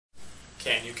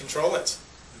Can you control it?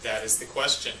 That is the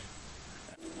question.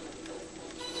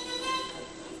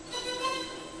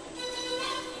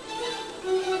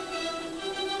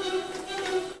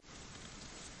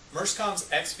 Merscom's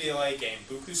ex-VLA game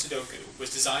Buku Sudoku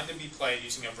was designed to be played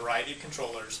using a variety of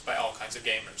controllers by all kinds of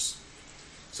gamers.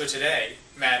 So today,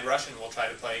 Mad Russian will try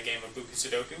to play a game of Buku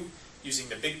Sudoku using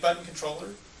the big button controller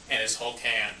and his Hulk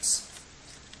hands.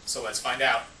 So let's find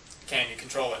out. Can you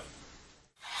control it?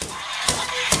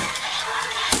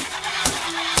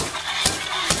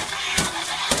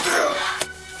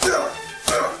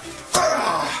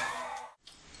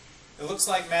 It looks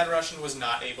like Mad Russian was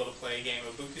not able to play a game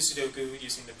of Buku Sudoku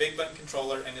using the big button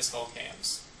controller and his Hulk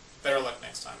hands. Better luck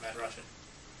next time, Mad Russian.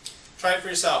 Try it for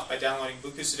yourself by downloading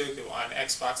Buku Sudoku on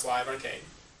Xbox Live Arcade.